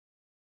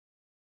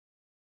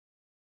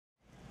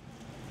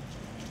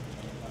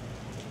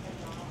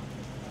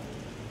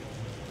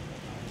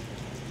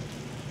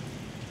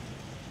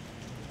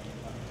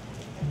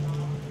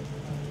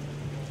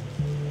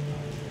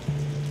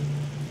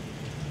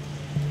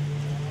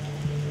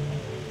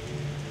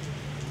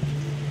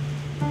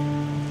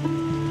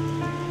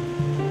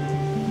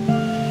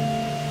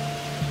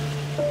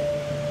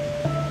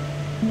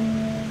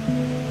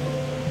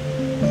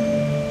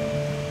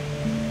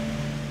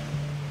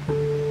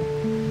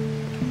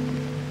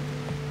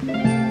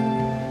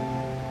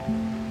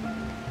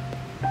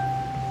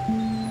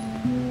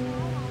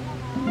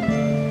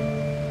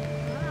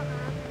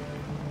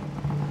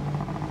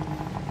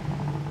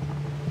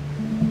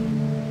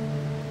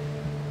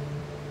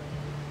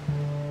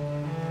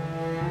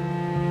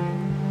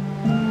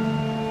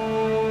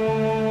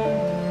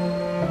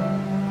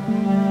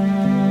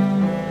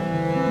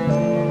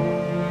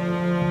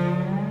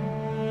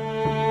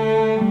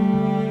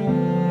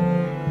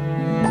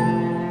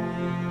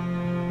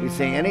We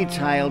say any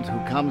child who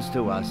comes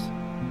to us,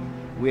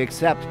 we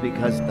accept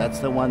because that's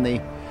the one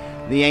the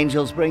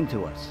angels bring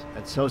to us.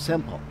 It's so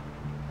simple,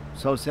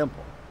 so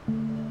simple.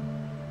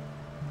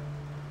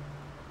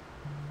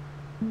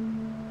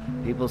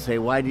 People say,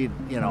 why do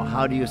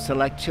how do you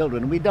select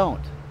children? We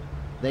don't.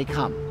 They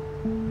come.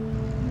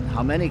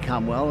 How many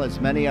come? Well, as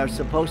many are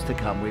supposed to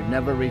come. We've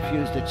never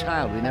refused a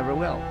child. We never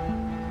will.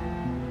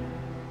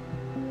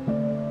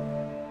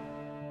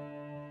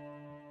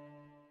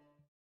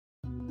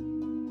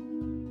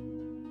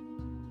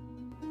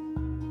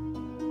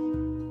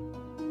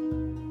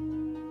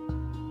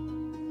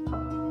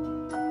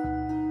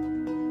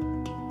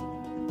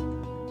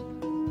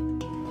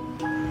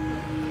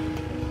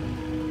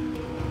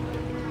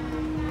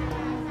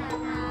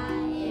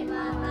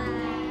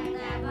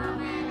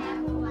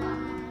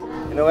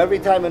 Every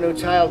time a new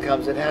child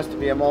comes, it has to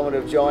be a moment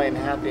of joy and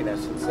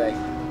happiness and say,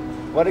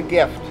 what a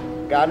gift.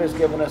 God has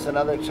given us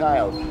another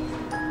child.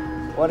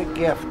 What a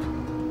gift.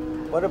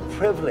 What a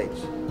privilege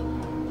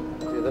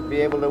to be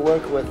able to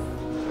work with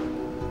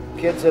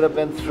kids that have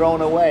been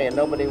thrown away and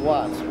nobody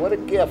wants. What a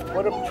gift.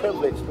 What a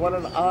privilege. What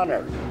an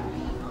honor.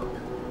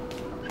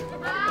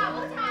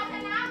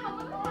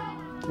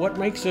 What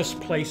makes this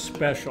place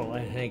special,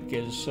 I think,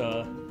 is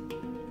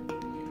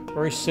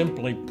very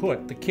simply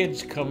put, the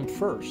kids come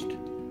first.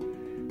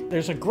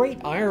 There's a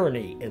great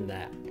irony in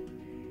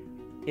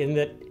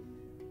that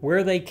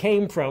where they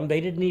came from,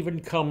 they didn't even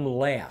come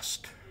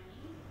last.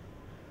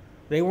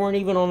 They weren't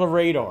even on the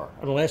radar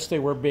unless they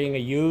were being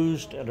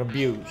used and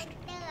abused,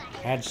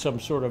 had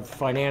some sort of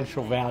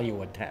financial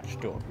value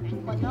attached to them.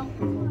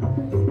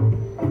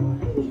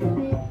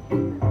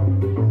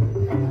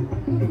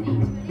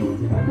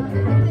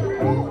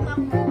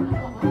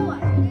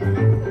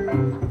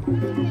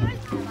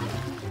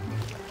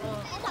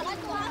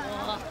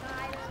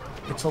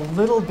 It's a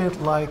little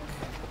bit like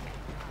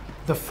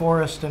the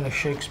forest in a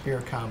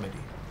Shakespeare comedy.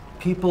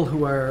 People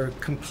who are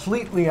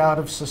completely out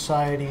of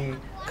society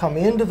come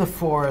into the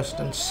forest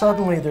and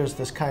suddenly there's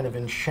this kind of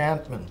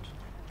enchantment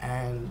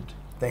and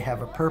they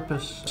have a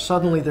purpose.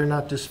 Suddenly they're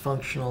not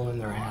dysfunctional and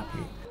they're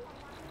happy.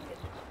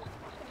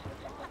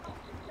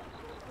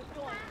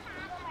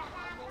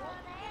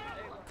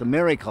 The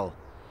miracle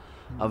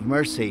of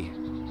mercy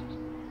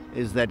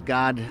is that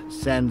God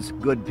sends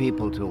good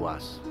people to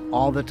us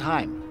all the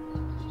time.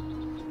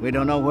 We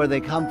don't know where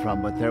they come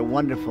from, but they're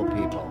wonderful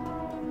people.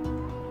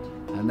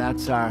 And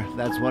that's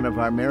one of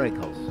our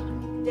miracles.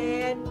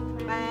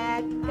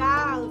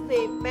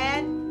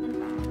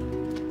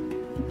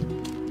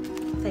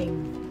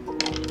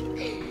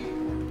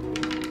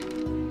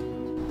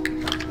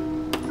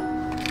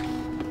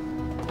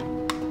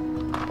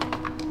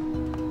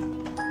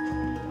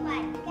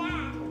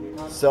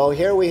 So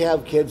here we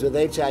have kids with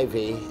HIV,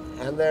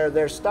 and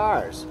they're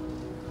stars.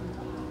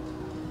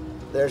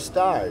 They're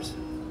stars.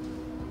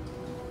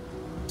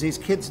 These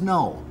kids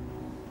know.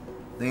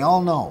 They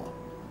all know.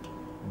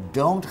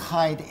 Don't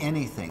hide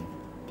anything.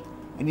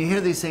 And you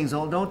hear these things,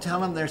 oh, don't tell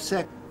them they're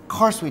sick. Of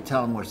course we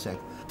tell them we're sick.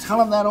 Tell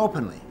them that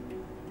openly.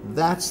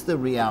 That's the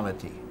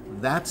reality.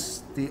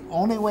 That's the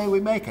only way we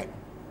make it.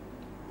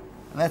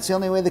 And that's the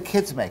only way the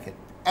kids make it.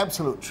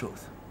 Absolute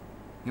truth.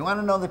 You want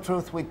to know the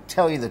truth? We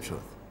tell you the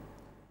truth.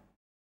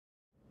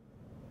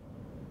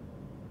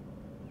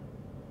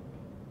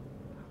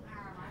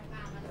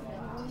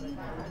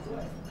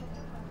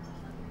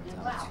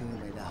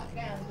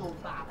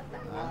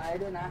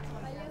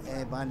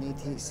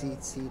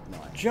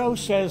 Joe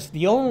says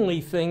the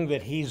only thing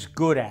that he's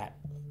good at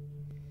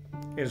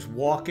is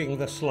walking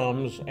the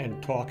slums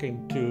and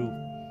talking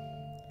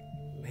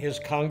to his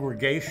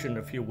congregation,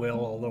 if you will,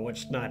 although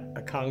it's not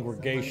a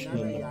congregation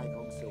in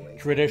the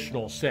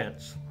traditional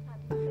sense.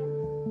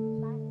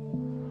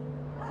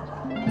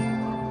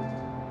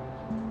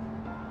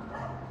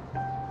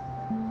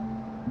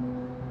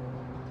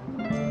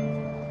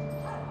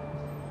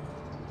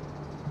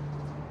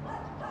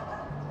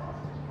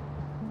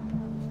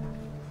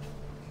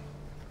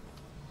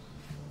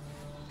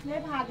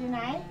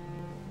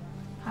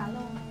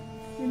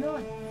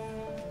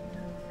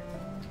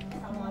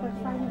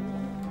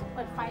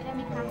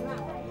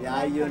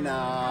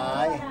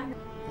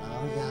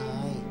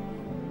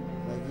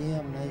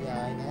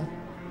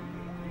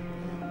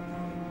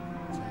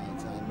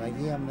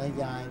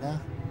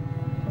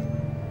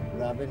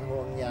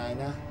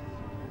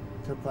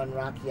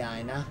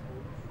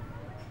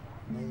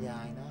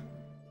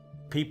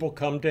 People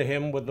come to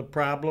him with the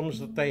problems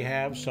that they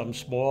have, some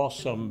small,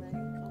 some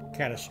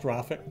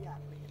catastrophic.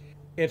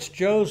 It's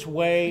Joe's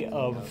way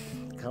of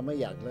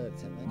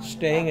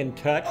staying in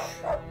touch,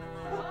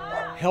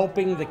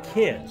 helping the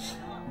kids,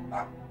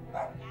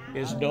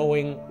 is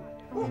knowing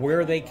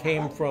where they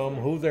came from,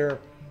 who their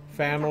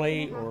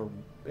family or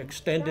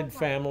extended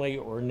family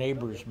or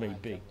neighbors may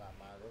be.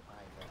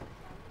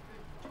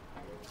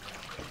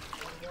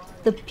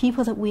 The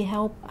people that we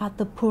help are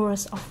the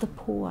poorest of the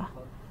poor.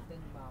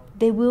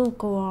 They will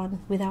go on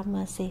without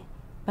mercy,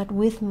 but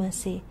with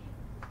mercy,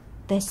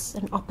 there's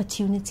an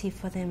opportunity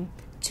for them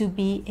to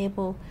be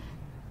able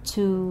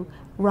to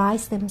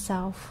rise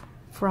themselves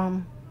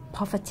from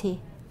poverty,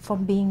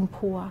 from being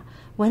poor.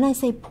 When I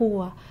say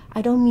poor,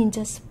 I don't mean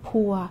just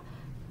poor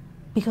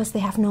because they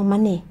have no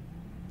money.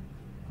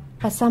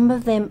 But some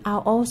of them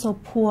are also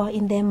poor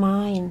in their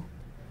mind.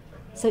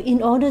 So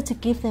in order to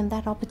give them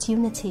that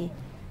opportunity,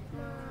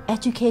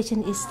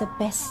 education is the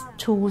best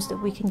tools that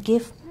we can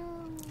give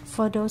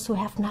for those who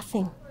have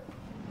nothing.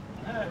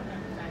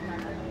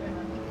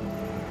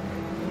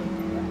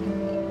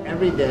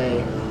 Every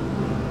day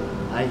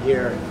I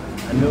hear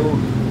a new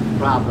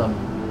problem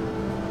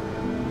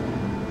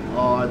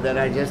or that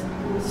I just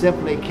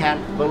simply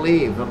can't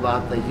believe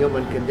about the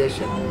human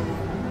condition.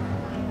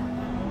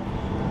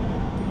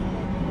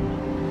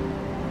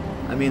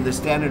 I mean, the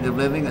standard of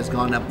living has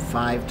gone up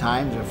 5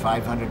 times or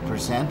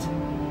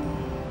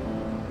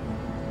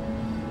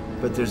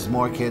 500%. But there's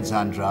more kids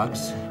on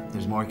drugs.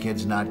 There's more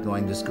kids not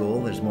going to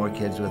school. There's more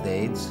kids with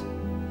AIDS.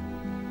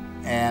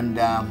 And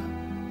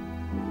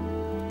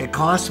it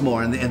costs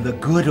more. In the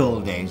good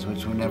old days,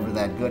 which were never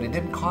that good, it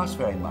didn't cost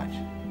very much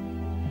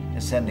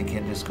to send a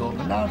kid to school,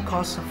 but now it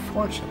costs a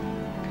fortune.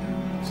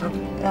 So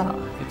yeah,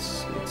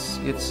 it's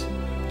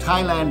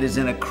Thailand is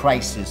in a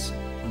crisis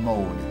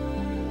mode,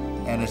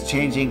 and it's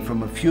changing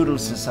from a feudal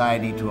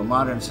society to a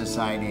modern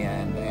society,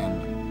 and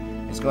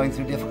it's going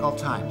through difficult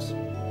times,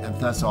 and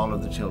thus all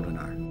of the children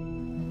are.